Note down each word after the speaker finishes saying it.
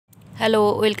Hello,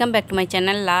 welcome back to my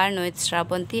channel learn with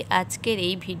Srabanti. আজকের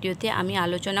এই ভিডিওতে আমি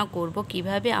আলোচনা করব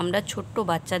কিভাবে আমরা ছোট্ট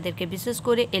বাচ্চাদেরকে, বিশেষ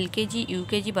করে এলকেজি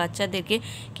ইউকেজি বাচ্চাদেরকে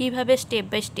কিভাবে স্টেপ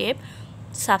বাই স্টেপ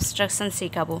সাবস্ট্রাকশন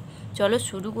শেখাবো। চলো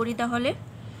শুরু করি তাহলে।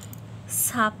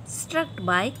 Subtract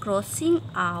by crossing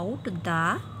out the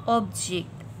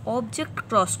object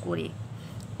cross করে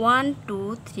 1 2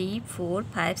 3 4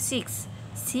 5 6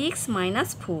 6 -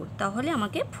 4, তাহলে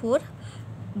আমাকে 4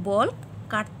 বল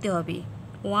কাটতে হবে।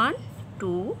 1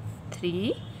 2 3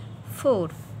 4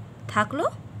 থাকলো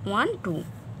 1 2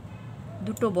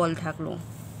 দুটো বল থাকলো,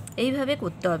 এইভাবে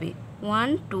করতে হবে।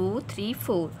 1 2 3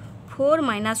 4 4 -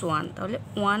 1, তাহলে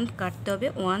 1 কাটতে হবে।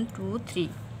 1 2 3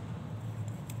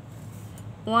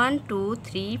 1 2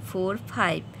 3 4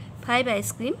 5 5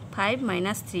 আইসক্রিম 5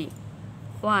 - 3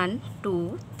 1 2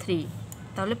 3,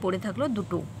 তাহলে পড়ে থাকলো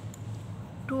দুটো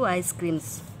 2 আইসক্রিমস।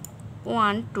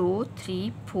 1 2 3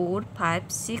 4 5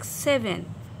 6 7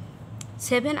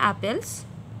 7 apples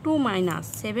 2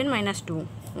 - 7 - 2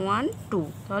 1 2,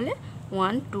 তাহলে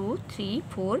 1 2 3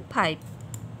 4 5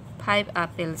 5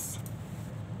 apples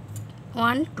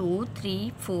 1 2 3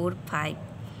 4 5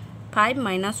 5 -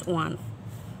 1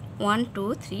 1 2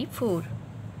 3 4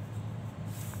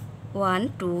 1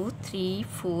 2 3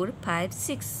 4 5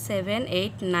 6 7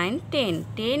 8 9 10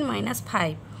 10 -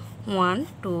 5 1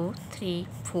 2 3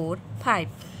 4 5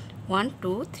 1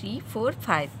 2 3 4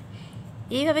 5।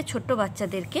 এইভাবে ছোট্ট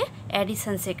বাচ্চাদেরকে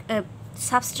অ্যাডিশন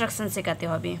সাবস্ট্রাকশন শেখাতে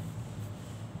হবে।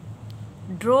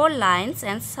 Draw lines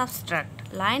and subtract,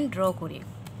 line draw করে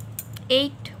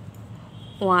 8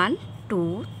 1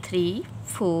 2 3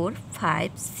 4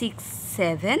 5 6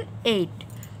 7 8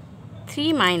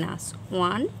 3 -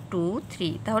 1 2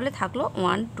 3, তাহলে থাকলো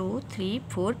 1 2 3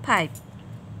 4 5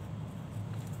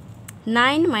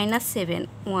 9 - 7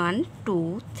 1 2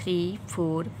 3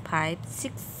 4 5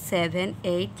 6 7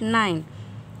 8 9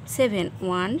 7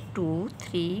 1 2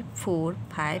 3 4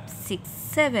 5 6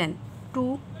 7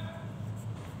 2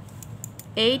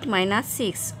 8 -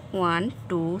 6 1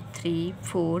 2 3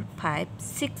 4 5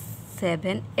 6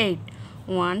 7 8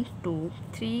 1 2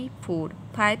 3 4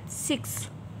 5 6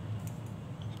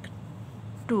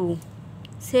 2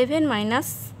 7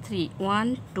 - 3 1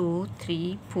 2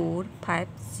 3 4 5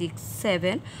 6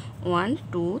 7 1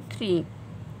 2 3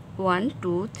 1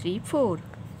 2 3 4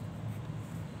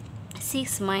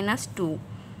 6 - 2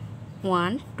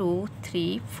 1 2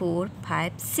 3 4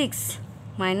 5 6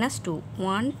 - 2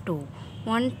 1 2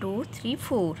 1 2 3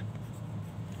 4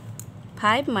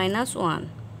 5 - 1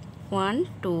 1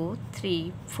 2 3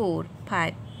 4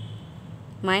 5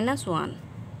 -1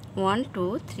 1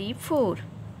 2 3 4।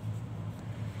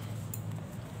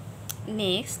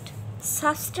 নেক্সট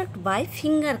সাবস্ট্রাক্ট বাই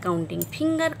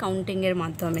ফিঙ্গার কাউন্টিংয়ের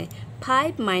মাধ্যমে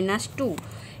 5 - 2,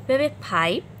 এভাবে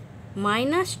 5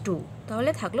 - 2,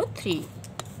 তাহলে থাকলো 3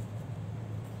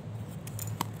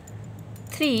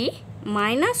 3 -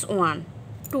 1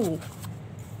 2,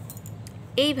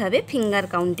 এইভাবে ফিঙ্গার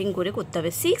কাউন্টিং করে করতে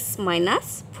হবে। 6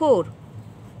 - 4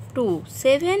 2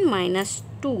 7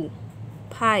 - 2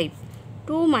 5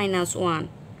 2 - 1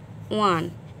 1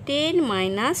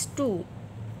 10 - 2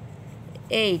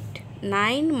 8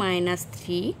 9 -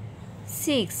 3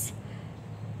 6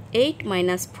 8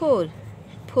 - 4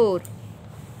 4।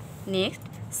 Next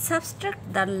subtract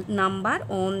the number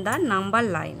on the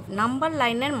number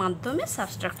লাইনের মাধ্যমে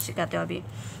সাবস্ট্রাক্ট শেখাতে হবে।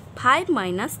 5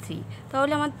 - 3,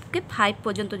 তাহলে আমাদেরকে 5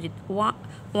 পর্যন্ত যেতে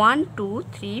 1 2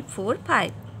 3 4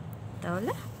 5,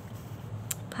 তাহলে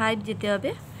 5 যেতে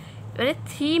হবে। এবারে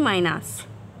 3 -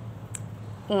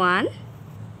 1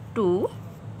 2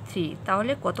 3,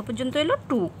 তাহলে কত পর্যন্ত এলো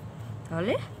 2,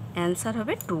 তাহলে অ্যান্সার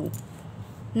হবে 2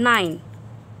 9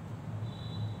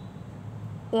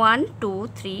 1 2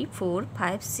 3 4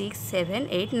 5 6 7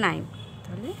 8 9,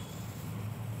 তাহলে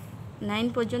 9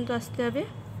 পর্যন্ত আসতে হবে।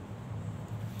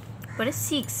 পরে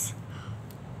 6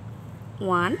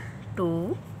 1 2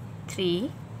 3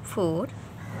 4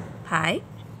 5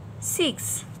 6,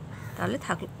 তাহলে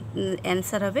থাকলো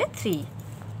অ্যান্সার হবে 3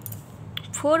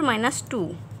 4 - 2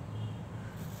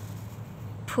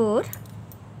 4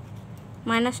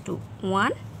 - 2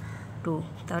 1 2,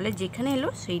 তাহলে যেখানে এলো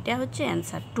সেইটা হচ্ছে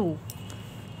অ্যান্সার 2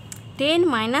 10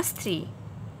 - 3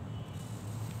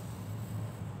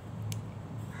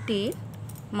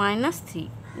 10 - 3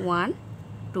 1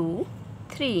 2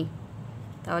 3,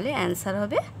 তাহলে অ্যান্সার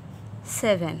হবে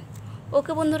 7।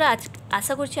 ওকে বন্ধুরা,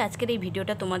 আশা করছি আজকের এই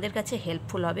ভিডিওটা তোমাদের কাছে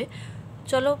হেল্পফুল হবে।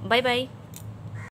 চলো বাই বাই।